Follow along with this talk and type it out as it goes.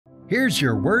Here's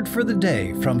your word for the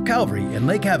day from Calvary in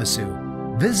Lake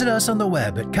Havasu. Visit us on the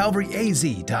web at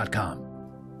calvaryaz.com.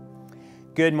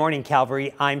 Good morning,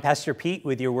 Calvary. I'm Pastor Pete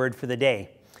with your word for the day.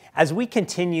 As we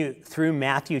continue through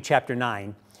Matthew chapter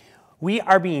 9, we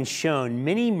are being shown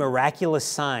many miraculous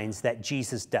signs that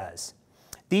Jesus does.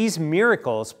 These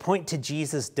miracles point to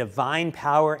Jesus' divine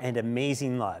power and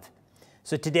amazing love.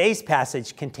 So today's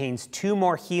passage contains two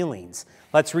more healings.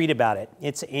 Let's read about it.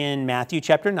 It's in Matthew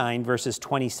chapter 9, verses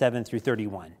 27 through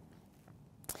 31.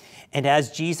 And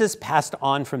as Jesus passed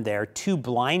on from there, two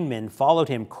blind men followed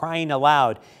him, crying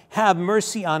aloud, "Have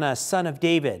mercy on us, Son of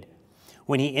David."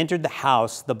 When he entered the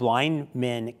house, the blind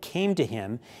men came to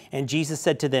him, and Jesus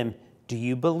said to them, "Do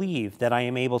you believe that I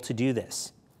am able to do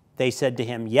this?" They said to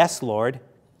him, "Yes, Lord."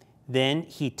 Then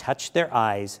he touched their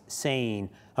eyes, saying,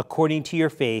 "According to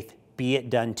your faith, be it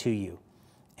done to you."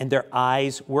 And their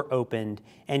eyes were opened,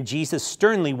 and Jesus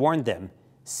sternly warned them,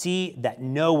 "See that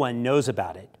no one knows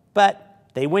about it." But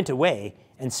they went away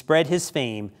and spread his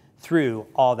fame through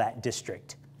all that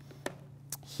district.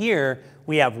 Here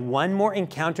we have one more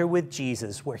encounter with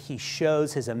Jesus where he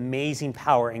shows his amazing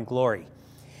power and glory.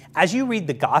 As you read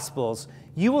the Gospels,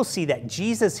 you will see that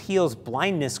Jesus heals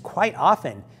blindness quite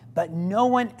often, but no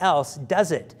one else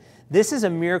does it. This is a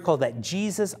miracle that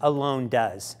Jesus alone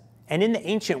does. And in the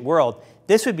ancient world,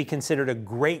 this would be considered a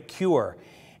great cure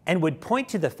and would point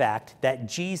to the fact that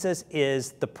Jesus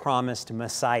is the promised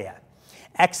Messiah.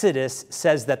 Exodus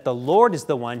says that the Lord is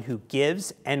the one who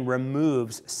gives and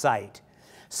removes sight.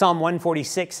 Psalm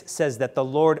 146 says that the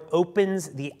Lord opens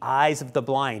the eyes of the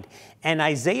blind. And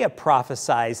Isaiah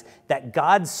prophesies that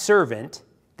God's servant,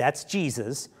 that's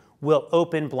Jesus, will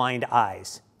open blind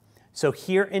eyes. So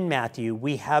here in Matthew,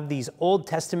 we have these Old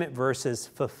Testament verses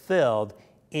fulfilled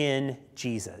in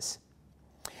Jesus.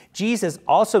 Jesus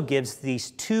also gives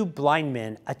these two blind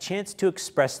men a chance to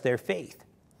express their faith.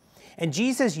 And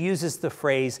Jesus uses the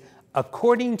phrase,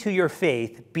 "According to your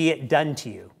faith, be it done to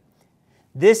you."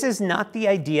 This is not the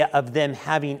idea of them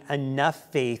having enough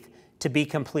faith to be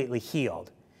completely healed.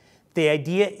 The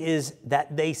idea is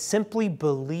that they simply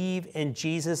believe in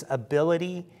Jesus'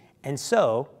 ability, and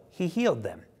so he healed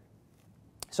them.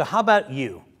 So how about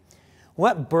you?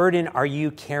 What burden are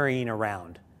you carrying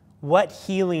around? What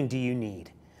healing do you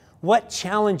need? What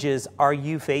challenges are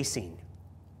you facing?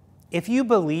 If you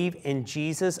believe in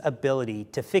Jesus' ability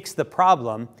to fix the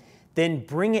problem, then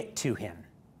bring it to him.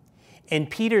 In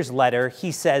Peter's letter,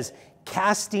 he says,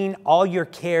 "Casting all your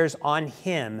cares on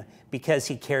him because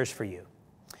he cares for you."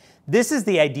 This is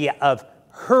the idea of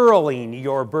hurling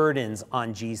your burdens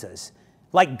on Jesus,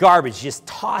 like garbage, just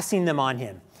tossing them on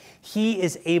him. He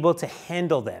is able to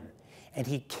handle them, and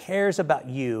he cares about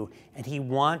you, and he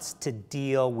wants to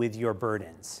deal with your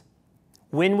burdens.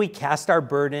 When we cast our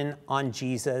burden on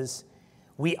Jesus,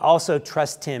 we also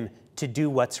trust him to do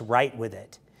what's right with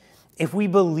it. If we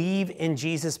believe in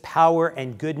Jesus' power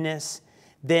and goodness,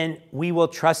 then we will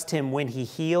trust him when he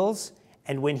heals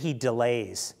and when he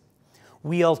delays.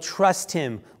 We'll trust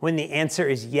him when the answer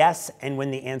is yes and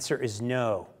when the answer is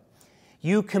no.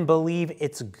 You can believe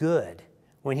it's good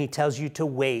when he tells you to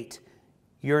wait.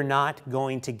 You're not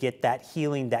going to get that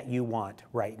healing that you want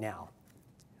right now.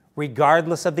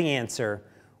 Regardless of the answer,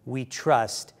 we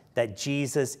trust that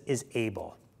Jesus is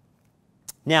able.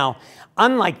 Now,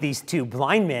 unlike these two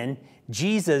blind men,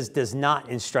 Jesus does not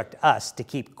instruct us to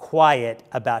keep quiet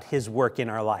about his work in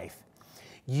our life.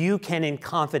 You can, in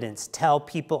confidence, tell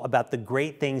people about the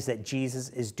great things that Jesus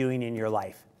is doing in your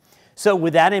life. So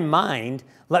with that in mind,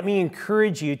 let me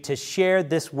encourage you to share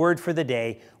this word for the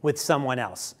day with someone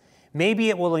else. Maybe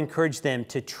it will encourage them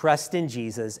to trust in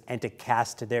Jesus and to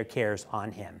cast their cares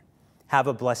on him. Have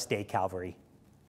a blessed day, Calvary.